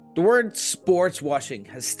The word sports washing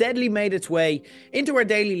has steadily made its way into our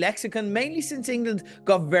daily lexicon, mainly since England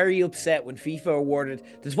got very upset when FIFA awarded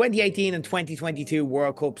the 2018 and 2022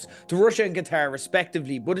 World Cups to Russia and Qatar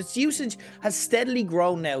respectively, but its usage has steadily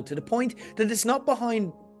grown now to the point that it's not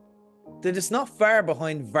far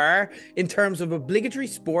behind VAR in terms of obligatory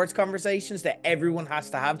sports conversations that everyone has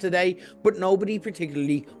to have today, but nobody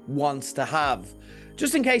particularly wants to have.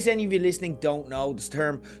 Just in case any of you listening don't know, this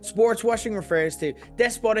term sports washing refers to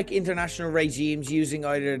despotic international regimes using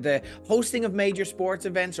either the hosting of major sports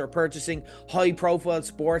events or purchasing high-profile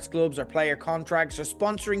sports clubs or player contracts or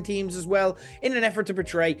sponsoring teams as well in an effort to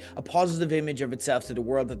portray a positive image of itself to the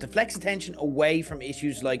world that deflects attention away from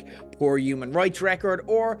issues like poor human rights record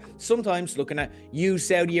or sometimes looking at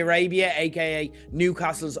Saudi Arabia, aka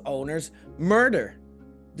Newcastle's owners, murder.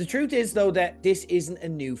 The truth is though that this isn't a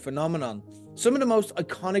new phenomenon. Some of the most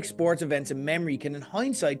iconic sports events in memory can in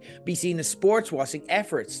hindsight be seen as sports washing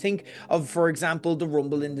efforts. Think of, for example, the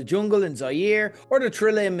Rumble in the Jungle in Zaire or the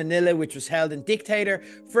Trilla in Manila, which was held in dictator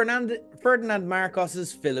Ferdinand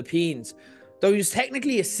Marcos's Philippines. Though he was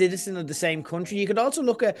technically a citizen of the same country, you could also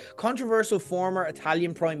look at controversial former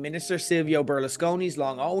Italian Prime Minister Silvio Berlusconi's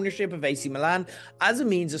long ownership of AC Milan as a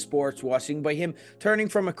means of sports washing by him turning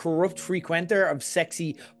from a corrupt frequenter of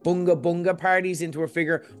sexy bunga bunga parties into a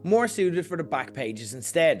figure more suited for the back pages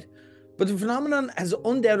instead. But the phenomenon has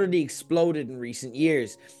undoubtedly exploded in recent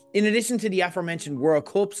years. In addition to the aforementioned World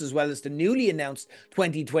Cups, as well as the newly announced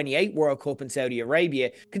 2028 World Cup in Saudi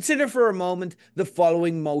Arabia, consider for a moment the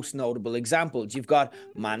following most notable examples. You've got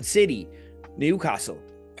Man City, Newcastle,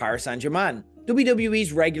 Paris Saint-Germain,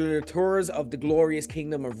 WWE's regular tours of the glorious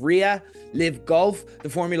kingdom of Rhea, Live Golf, the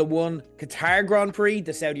Formula 1 Qatar Grand Prix,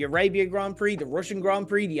 the Saudi Arabia Grand Prix, the Russian Grand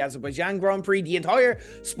Prix, the Azerbaijan Grand Prix, the entire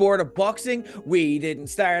sport of boxing. We didn't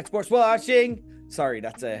start sports washing. Sorry,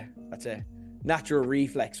 that's a natural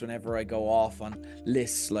reflex whenever I go off on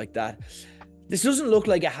lists like that. This doesn't look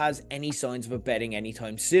like it has any signs of abetting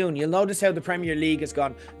anytime soon. You'll notice how the Premier League has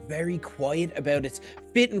gone very quiet about its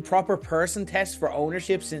fit and proper person test for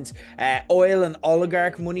ownership since oil and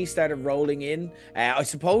oligarch money started rolling in. I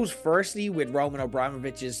suppose firstly with Roman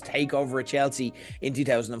Abramovich's takeover at Chelsea in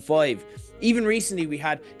 2005. Even recently we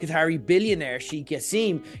had Qatari billionaire Sheikh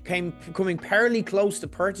Yassim coming perilously close to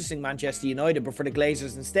purchasing Manchester United, but for the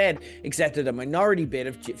Glazers instead accepted a minority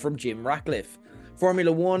bid from Jim Ratcliffe.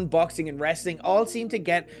 Formula 1, boxing and wrestling all seem to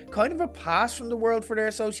get kind of a pass from the world for their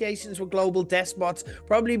associations with global despots,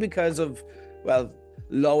 probably because of, well,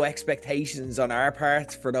 low expectations on our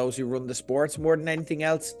part for those who run the sports more than anything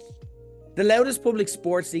else. The loudest public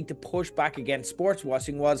sports league to push back against sports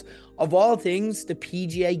washing was, of all things, the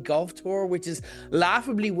PGA Golf Tour, which is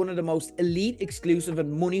laughably one of the most elite, exclusive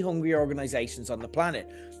and money-hungry organisations on the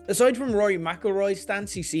planet. Aside from Rory McIlroy's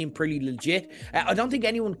stance, who seemed pretty legit, I don't think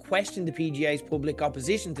anyone questioned the PGA's public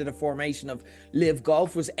opposition to the formation of Live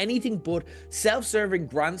Golf was anything but self-serving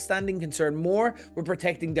grandstanding concerned more with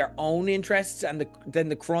protecting their own interests than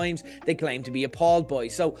the crimes they claim to be appalled by.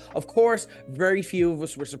 So, of course, very few of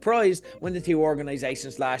us were surprised when the two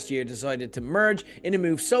organisations last year decided to merge in a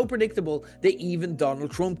move so predictable that even Donald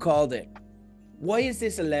Trump called it. Why is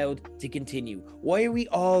this allowed to continue? Why are we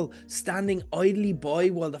all standing idly by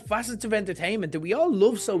while the facets of entertainment that we all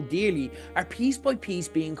love so dearly are piece by piece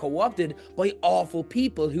being co-opted by awful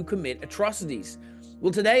people who commit atrocities?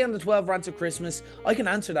 Well, today on the 12 Rants of Christmas, I can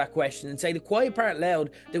answer that question and say the quiet part loud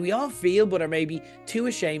that we all feel but are maybe too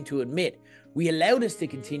ashamed to admit. We allow this to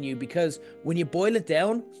continue because when you boil it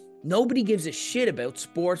down, nobody gives a shit about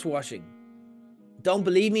sports washing. Don't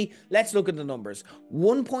believe me? Let's look at the numbers.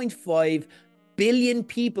 1.5 billion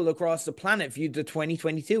people across the planet viewed the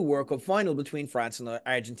 2022 World Cup final between France and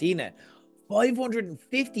Argentina.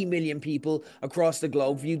 550 million people across the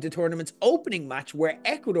globe viewed the tournament's opening match where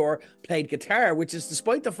Ecuador played Qatar, which is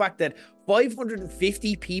despite the fact that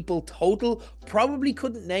 550 people total probably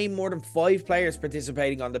couldn't name more than 5 players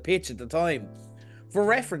participating on the pitch at the time. For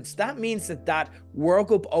reference, that means that World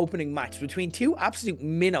Cup opening match between two absolute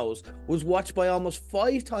minnows was watched by almost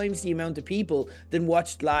 5 times the amount of people than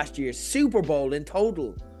watched last year's Super Bowl in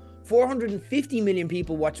total. 450 million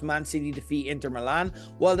people watched Man City defeat Inter Milan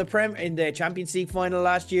while in the Champions League final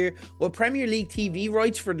last year, while Premier League TV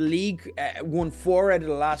rights for the league won 4 out of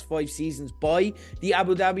the last 5 seasons by the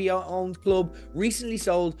Abu Dhabi-owned club recently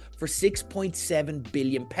sold for £6.7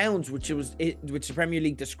 billion, which the Premier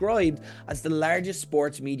League described as the largest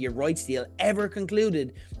sports media rights deal ever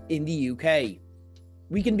concluded in the UK.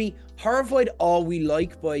 We can be horrified all we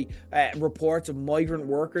like by reports of migrant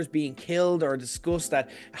workers being killed or discussed at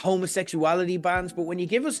homosexuality bans, but when you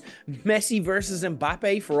give us Messi versus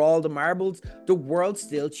Mbappe for all the marbles, the world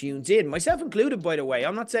still tunes in. Myself included, by the way.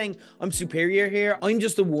 I'm not saying I'm superior here, I'm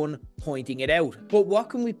just the one pointing it out. But what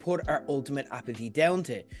can we put our ultimate apathy down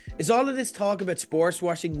to? Is all of this talk about sports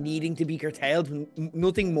washing needing to be curtailed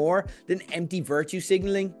nothing more than empty virtue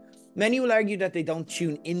signaling? Many will argue that they don't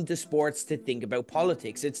tune into sports to think about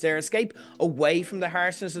politics. It's their escape away from the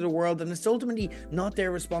harshness of the world, and it's ultimately not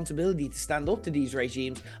their responsibility to stand up to these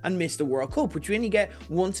regimes and miss the World Cup, which we only get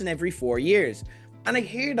once in every 4 years. And I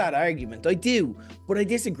hear that argument, I do, but I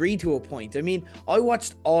disagree to a point. I mean, I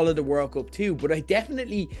watched all of the World Cup too, but I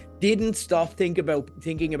definitely didn't stop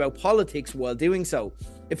thinking about politics while doing so.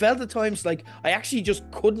 It felt at times like I actually just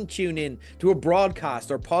couldn't tune in to a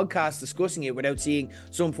broadcast or podcast discussing it without seeing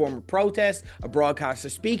some form of protest, a broadcaster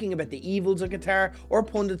speaking about the evils of Qatar, or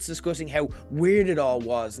pundits discussing how weird it all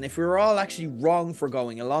was and if we were all actually wrong for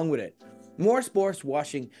going along with it. More sports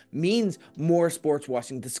washing means more sports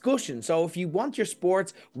washing discussion. So if you want your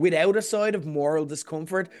sports without a side of moral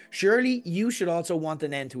discomfort, surely you should also want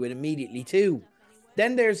an end to it immediately too.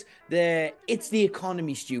 Then there's it's the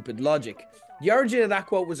economy stupid logic. The origin of that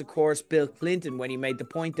quote was, of course, Bill Clinton, when he made the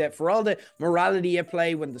point that for all the morality at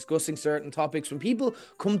play when discussing certain topics, when people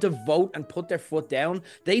come to vote and put their foot down,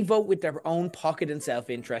 they vote with their own pocket and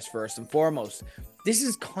self-interest first and foremost. This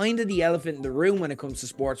is kind of the elephant in the room when it comes to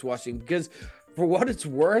sports watching, because for what it's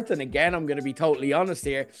worth, and again, I'm going to be totally honest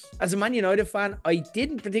here, as a Man United fan, I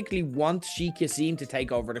didn't particularly want Sheikh Yassim to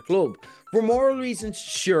take over the club. For moral reasons,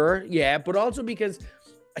 sure, yeah, but also because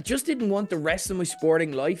I just didn't want the rest of my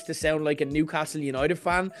sporting life to sound like a Newcastle United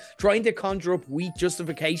fan, trying to conjure up weak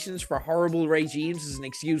justifications for horrible regimes as an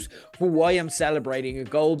excuse for why I'm celebrating a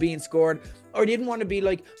goal being scored. Or I didn't want to be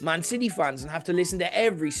like Man City fans and have to listen to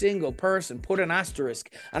every single person put an asterisk,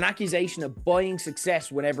 an accusation of buying success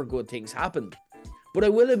whenever good things happen. But I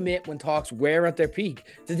will admit, when talks were at their peak,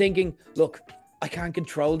 to thinking, look, I can't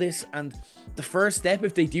control this, and the first step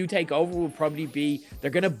if they do take over will probably be they're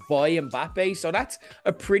going to buy Mbappe, so that's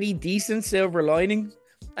a pretty decent silver lining.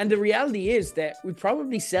 And the reality is that we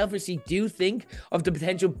probably selfishly do think of the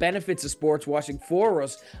potential benefits of sports washing for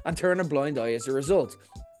us and turn a blind eye as a result.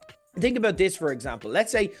 Think about this, for example.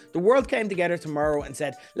 Let's say the world came together tomorrow and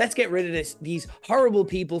said, let's get rid of these horrible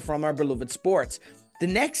people from our beloved sports. The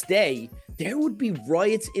next day, there would be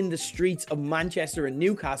riots in the streets of Manchester and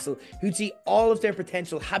Newcastle who'd see all of their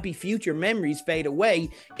potential happy future memories fade away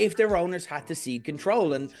if their owners had to cede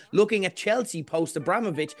control, and looking at Chelsea post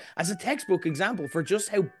Abramovich as a textbook example for just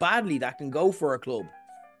how badly that can go for a club.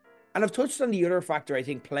 And I've touched on the other factor I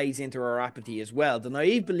think plays into our apathy as well, the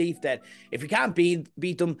naive belief that if we can't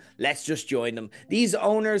beat them, let's just join them. These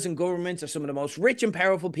owners and governments are some of the most rich and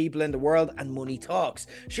powerful people in the world, and money talks.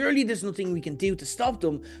 Surely there's nothing we can do to stop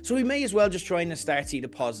them, so we may as well just try and start see the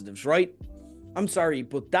positives, right? I'm sorry,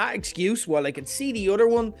 but that excuse, while I can see the other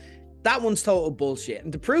one, that one's total bullshit.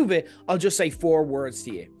 And to prove it, I'll just say 4 words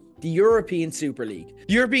to you. The European Super League.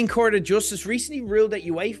 The European Court of Justice recently ruled that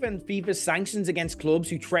UEFA and FIFA's sanctions against clubs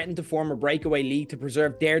who threatened to form a breakaway league to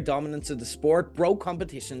preserve their dominance of the sport broke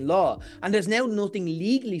competition law, and there's now nothing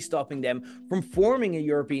legally stopping them from forming a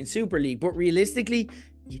European Super League. But realistically,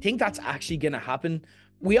 you think that's actually going to happen?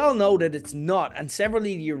 We all know that it's not, and several of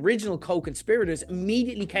the original co-conspirators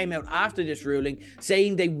immediately came out after this ruling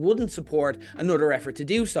saying they wouldn't support another effort to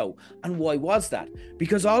do so. And why was that?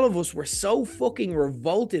 Because all of us were so fucking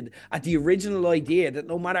revolted at the original idea that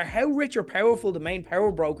no matter how rich or powerful the main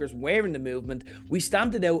power brokers were in the movement, we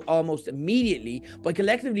stamped it out almost immediately by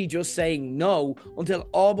collectively just saying no until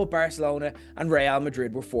all but Barcelona and Real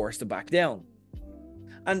Madrid were forced to back down.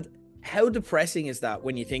 And how depressing is that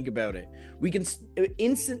when you think about it? We can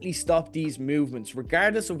instantly stop these movements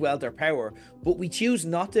regardless of wealth or power, but we choose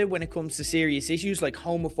not to when it comes to serious issues like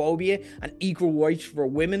homophobia and equal rights for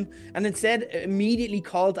women, and instead immediately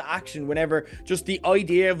call to action whenever just the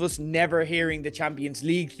idea of us never hearing the Champions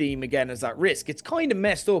League theme again is at risk. It's kind of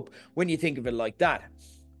messed up when you think of it like that.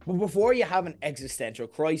 But before you have an existential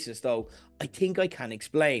crisis, though, I think I can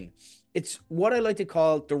explain. It's what I like to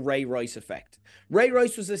call the Ray Rice effect. Ray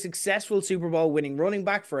Rice was a successful Super Bowl winning running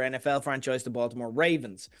back for NFL franchise the Baltimore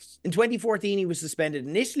Ravens. In 2014, he was suspended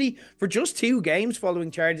initially for just 2 games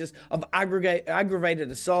following charges of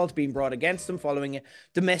aggravated assault being brought against him following a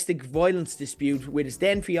domestic violence dispute with his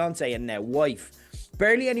then fiancée and now wife.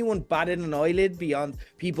 Barely anyone batted an eyelid beyond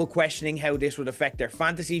people questioning how this would affect their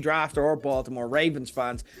fantasy draft or Baltimore Ravens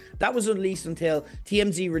fans. That was unleashed until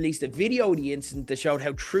TMZ released a video of the incident that showed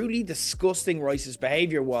how truly disgusting Rice's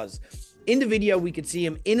behaviour was. In the video, we could see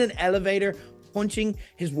him in an elevator punching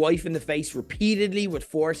his wife in the face repeatedly with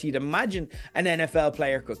force you'd imagine an NFL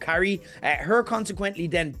player could carry, her consequently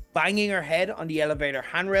then banging her head on the elevator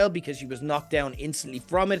handrail because she was knocked down instantly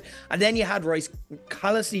from it, and then you had Rice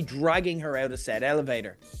callously dragging her out of said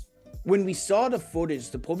elevator. When we saw the footage,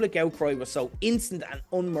 the public outcry was so instant and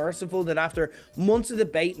unmerciful that after months of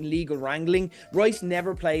debate and legal wrangling, Rice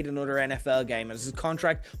never played another NFL game as his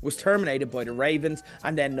contract was terminated by the Ravens,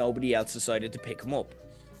 and then nobody else decided to pick him up.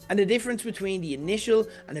 And the difference between the initial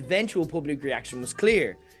and eventual public reaction was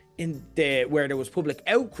clear. Where there was public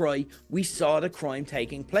outcry, we saw the crime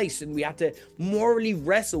taking place, and we had to morally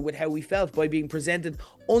wrestle with how we felt by being presented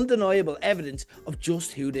undeniable evidence of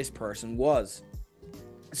just who this person was.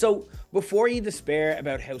 So, before you despair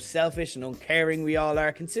about how selfish and uncaring we all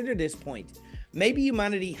are, consider this point. Maybe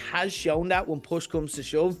humanity has shown that when push comes to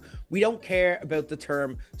shove, we don't care about the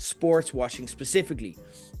term sports washing specifically.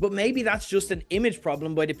 But maybe that's just an image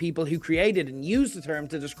problem by the people who created and used the term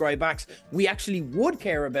to describe acts we actually would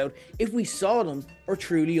care about if we saw them or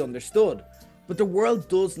truly understood. But the world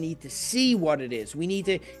does need to see what it is. We need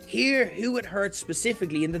to hear who it hurts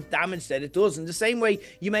specifically and the damage that it does. In the same way,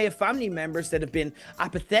 you may have family members that have been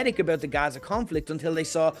apathetic about the Gaza conflict until they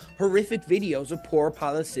saw horrific videos of poor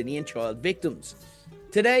Palestinian child victims.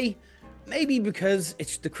 Today, maybe because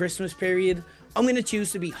it's the Christmas period, I'm going to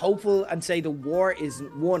choose to be hopeful and say the war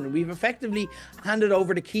isn't won. We've effectively handed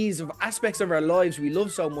over the keys of aspects of our lives we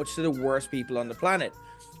love so much to the worst people on the planet.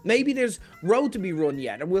 Maybe there's road to be run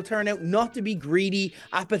yet, and we'll turn out not to be greedy,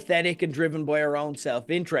 apathetic, and driven by our own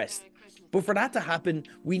self-interest. But for that to happen,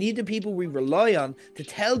 we need the people we rely on to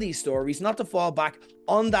tell these stories, not to fall back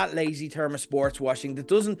on that lazy term of sports washing that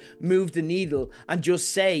doesn't move the needle and just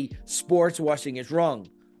say sports washing is wrong.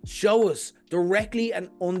 Show us directly and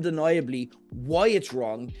undeniably why it's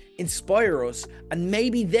wrong, inspire us, and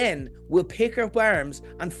maybe then we'll pick up arms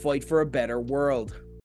and fight for a better world.